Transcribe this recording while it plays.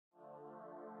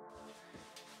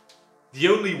the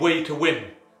only way to win.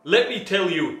 Let me tell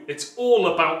you, it's all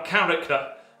about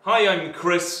character. Hi, I'm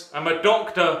Chris, I'm a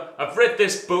doctor, I've read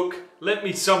this book, let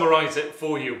me summarise it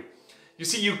for you. You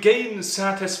see, you gain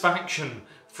satisfaction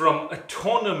from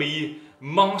autonomy,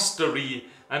 mastery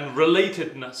and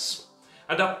relatedness.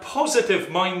 And a positive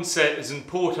mindset is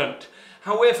important.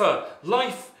 However,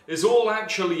 life is all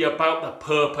actually about the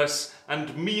purpose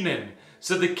and meaning.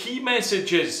 So the key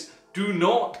message is, do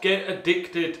not get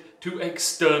addicted to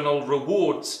external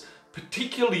rewards,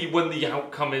 particularly when the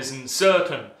outcome is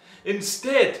uncertain.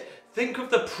 Instead, think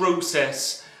of the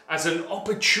process as an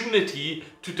opportunity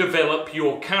to develop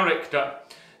your character.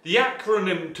 The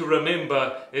acronym to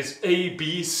remember is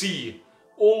ABC.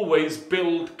 Always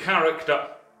build character.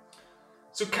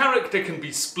 So character can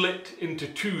be split into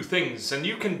two things, and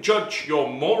you can judge your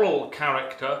moral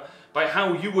character by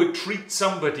how you would treat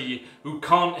somebody who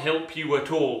can't help you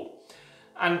at all.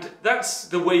 And that's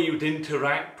the way you'd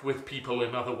interact with people,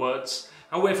 in other words.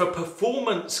 However,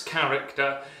 performance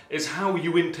character is how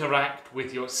you interact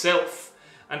with yourself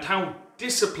and how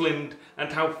disciplined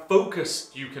and how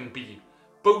focused you can be.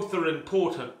 Both are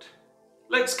important.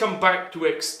 Let's come back to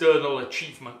external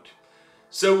achievement.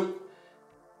 So,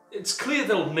 it's clear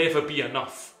there'll never be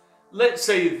enough. Let's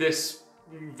say this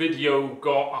video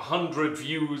got 100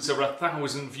 views or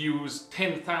 1,000 views,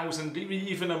 10,000,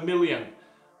 even 1 million.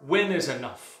 When is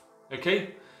enough?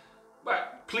 Okay?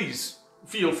 But please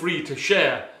feel free to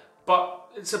share. But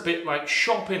it's a bit like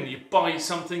shopping. You buy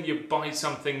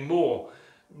something more.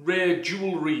 Rare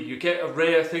jewellery, you get a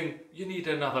rare thing, you need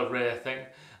another rare thing.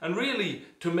 And really,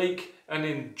 to make an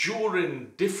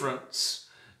enduring difference,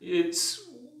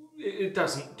 it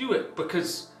doesn't do it,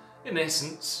 because in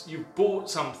essence you bought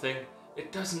something,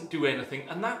 it doesn't do anything,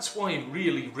 and that's why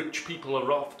really rich people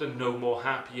are often no more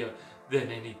happier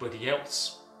than anybody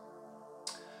else.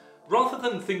 Rather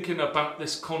than thinking about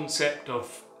this concept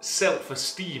of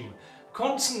self-esteem,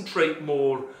 concentrate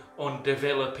more on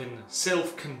developing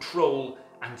self-control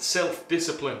and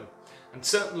self-discipline, and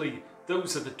certainly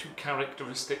those are the two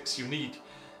characteristics you need.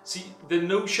 See, the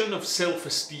notion of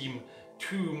self-esteem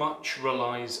too much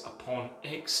relies upon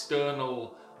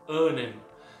external earning.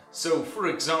 So, for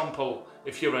example,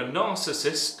 if you're a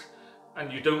narcissist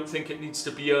and you don't think it needs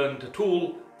to be earned at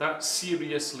all, that's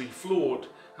seriously flawed.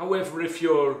 However, if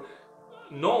you're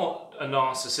not a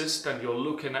narcissist and you're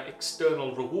looking at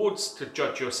external rewards to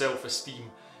judge your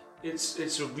self-esteem,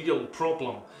 it's a real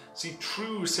problem. See,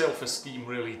 true self-esteem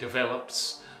really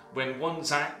develops when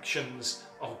one's actions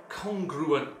are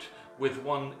congruent with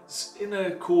one's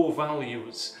inner core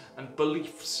values and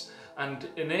beliefs, and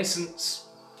in essence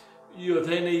you're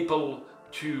then able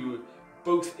to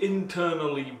both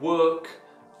internally work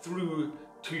through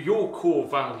to your core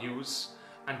values,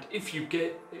 and if you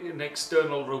get an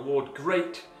external reward,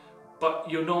 great, but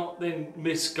you're not then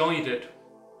misguided.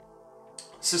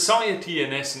 Society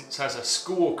in essence has a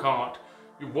scorecard.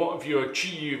 What have you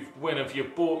achieved? When have you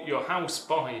bought your house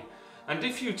by? And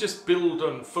if you just build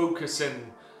on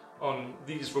focusing on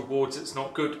these rewards, it's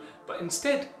not good. But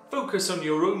instead, focus on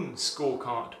your own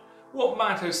scorecard. What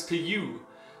matters to you?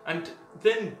 And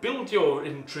then build your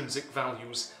intrinsic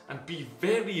values and be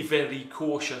very, very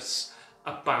cautious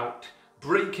about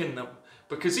breaking them.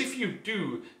 Because if you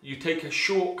do, you take a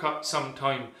shortcut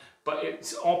sometime, but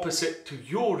it's opposite to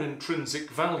your intrinsic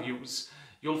values,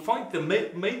 you'll find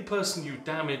the main person you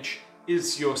damage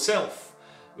is yourself.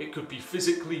 It could be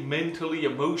physically, mentally,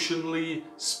 emotionally,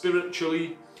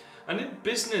 spiritually. And in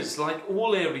business, like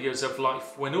all areas of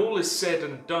life, when all is said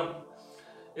and done,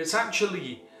 it's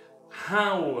actually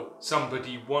how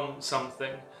somebody wants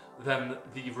something than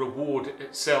the reward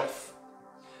itself.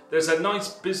 There's a nice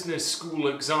business school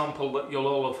example that you'll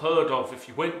all have heard of if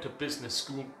you went to business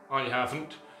school. I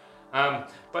haven't.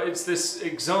 But it's this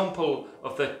example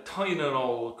of the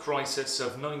Tylenol crisis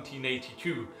of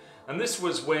 1982. And this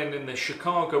was when in the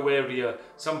Chicago area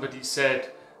somebody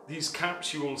said these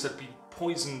capsules had been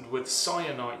poisoned with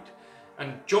cyanide.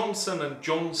 And Johnson &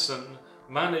 Johnson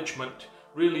management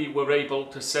really were able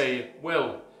to say,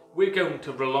 well, we're going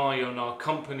to rely on our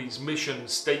company's mission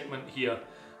statement here,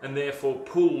 and therefore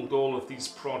pulled all of these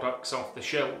products off the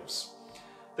shelves.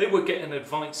 They were getting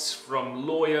advice from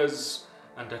lawyers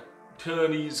and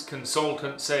attorneys,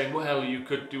 consultants saying, well, you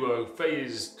could do a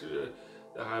phased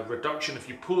reduction. If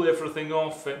you pull everything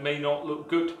off, it may not look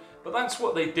good. But that's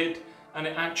what they did, and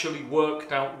it actually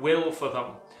worked out well for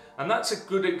them. And that's a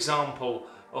good example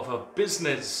of a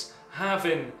business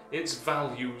having its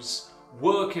values,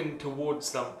 working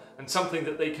towards them, and something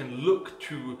that they can look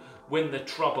to when the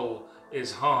trouble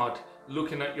is hard,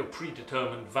 looking at your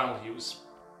predetermined values.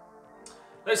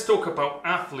 Let's talk about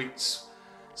athletes.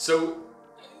 So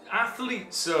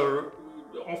athletes are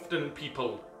often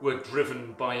people who are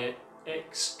driven by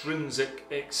extrinsic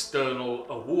external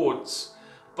awards,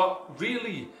 but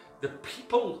really the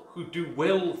people who do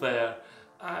well there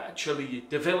actually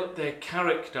develop their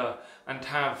character and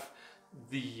have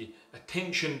the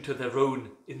attention to their own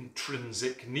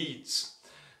intrinsic needs.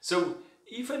 So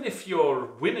even if you're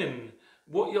winning,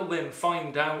 what you'll then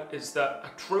find out is that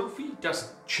a trophy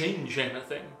doesn't change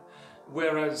anything,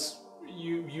 whereas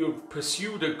you've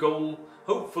pursued a goal,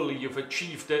 hopefully you've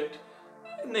achieved it,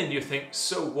 and then you think,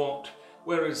 so what?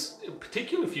 Whereas, in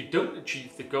particular, if you don't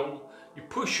achieve the goal, you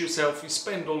push yourself, you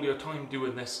spend all your time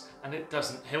doing this, and it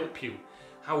doesn't help you.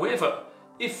 However,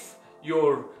 if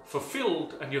you're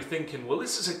fulfilled and you're thinking, well,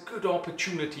 this is a good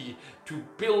opportunity to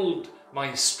build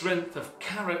my strength of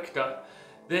character,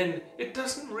 then it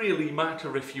doesn't really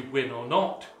matter if you win or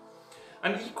not.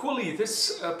 And equally,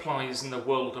 this applies in the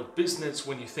world of business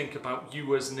when you think about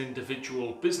you as an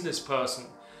individual business person.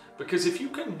 Because if you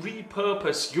can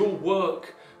repurpose your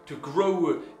work to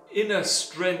grow inner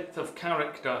strength of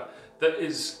character that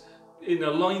is in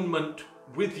alignment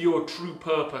with your true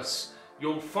purpose,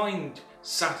 you'll find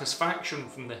satisfaction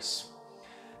from this.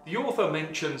 The author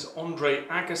mentions Andre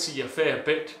Agassi a fair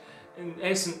bit. In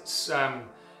essence,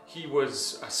 he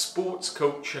was a sports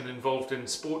coach and involved in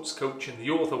sports coaching.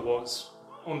 The author was.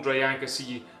 Andre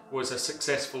Agassi was a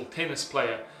successful tennis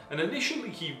player, and initially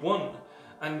he won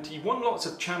lots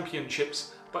of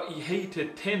championships, but he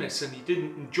hated tennis and he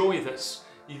didn't enjoy this.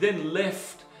 He then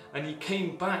left and he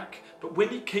came back, but when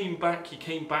he came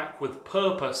back with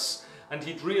purpose, and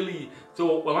he'd really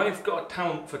thought, well, I've got a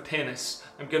talent for tennis,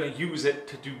 I'm going to use it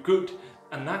to do good,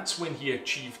 and that's when he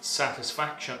achieved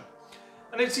satisfaction.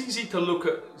 And it's easy to look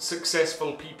at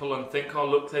successful people and think, oh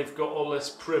look, they've got all this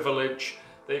privilege,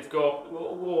 they've got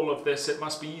all of this, it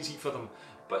must be easy for them.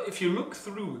 But if you look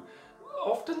through,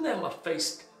 often they'll have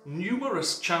faced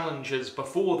numerous challenges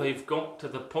before they've got to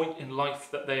the point in life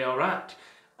that they are at.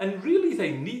 And really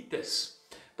they need this.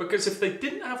 Because if they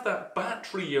didn't have that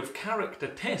battery of character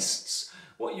tests,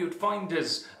 what you'd find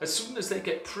is, as soon as they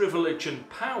get privilege and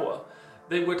power,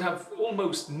 they would have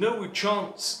almost no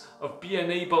chance of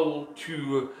being able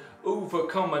to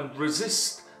overcome and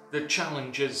resist the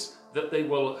challenges that they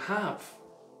will have.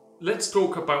 Let's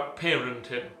talk about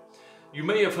parenting. You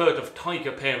may have heard of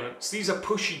tiger parents. These are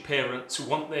pushy parents who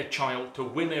want their child to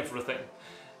win everything.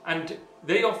 And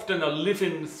they often are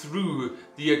living through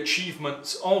the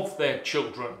achievements of their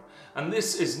children. And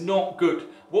this is not good.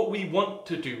 What we want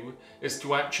to do is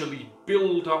to actually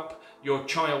build up your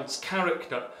child's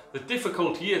character. The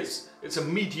difficulty is, it's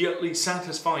immediately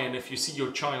satisfying if you see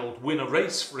your child win a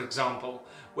race, for example,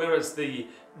 whereas the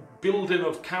building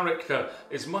of character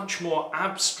is much more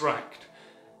abstract.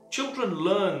 Children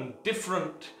learn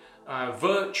different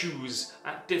virtues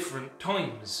at different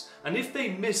times, and if they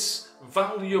miss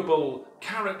valuable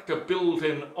character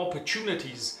building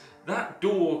opportunities, that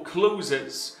door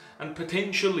closes and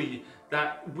potentially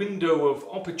that window of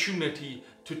opportunity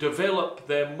to develop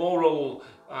their moral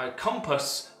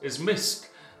compass is missed,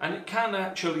 and it can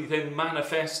actually then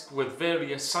manifest with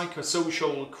various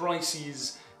psychosocial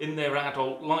crises in their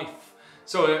adult life.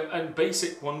 So a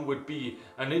basic one would be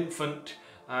an infant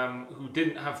who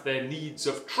didn't have their needs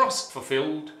of trust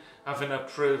fulfilled, having a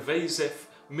pervasive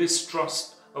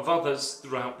mistrust of others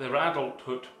throughout their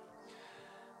adulthood.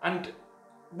 And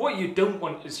what you don't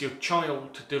want is your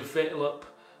child to develop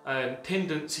a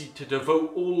tendency to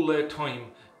devote all their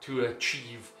time to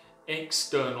achieve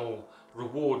external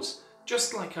rewards,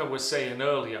 just like I was saying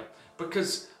earlier,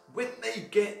 because when they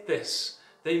get this,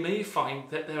 they may find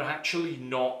that they're actually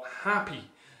not happy.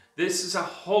 This is a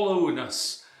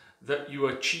hollowness that you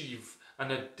achieve,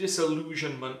 and a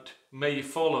disillusionment may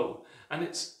follow, and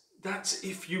that's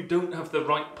if you don't have the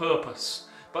right purpose.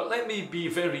 But let me be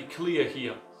very clear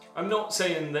here. I'm not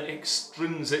saying that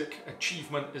extrinsic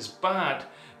achievement is bad,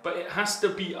 but it has to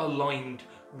be aligned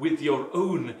with your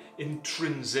own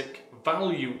intrinsic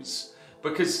values.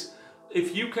 Because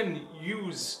if you can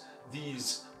use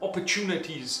these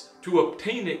opportunities to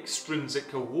obtain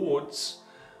extrinsic awards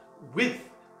with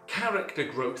character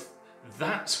growth,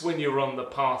 that's when you're on the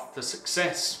path to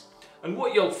success. And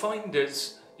what you'll find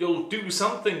is you'll do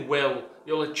something well,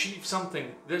 you'll achieve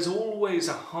something. There's always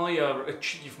a higher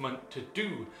achievement to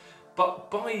do.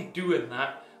 But by doing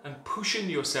that and pushing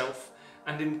yourself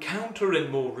and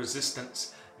encountering more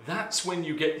resistance, that's when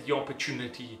you get the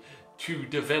opportunity to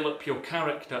develop your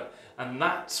character, and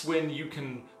that's when you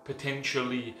can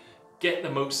potentially get the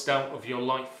most out of your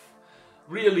life.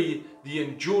 Really, the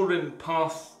enduring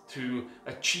path to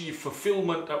achieve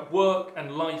fulfillment at work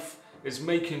and life is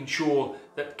making sure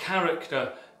that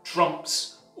character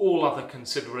trumps all other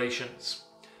considerations.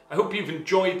 I hope you've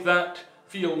enjoyed that.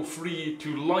 Feel free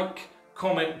to like,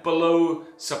 comment below,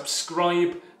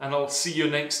 subscribe, and I'll see you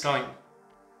next time.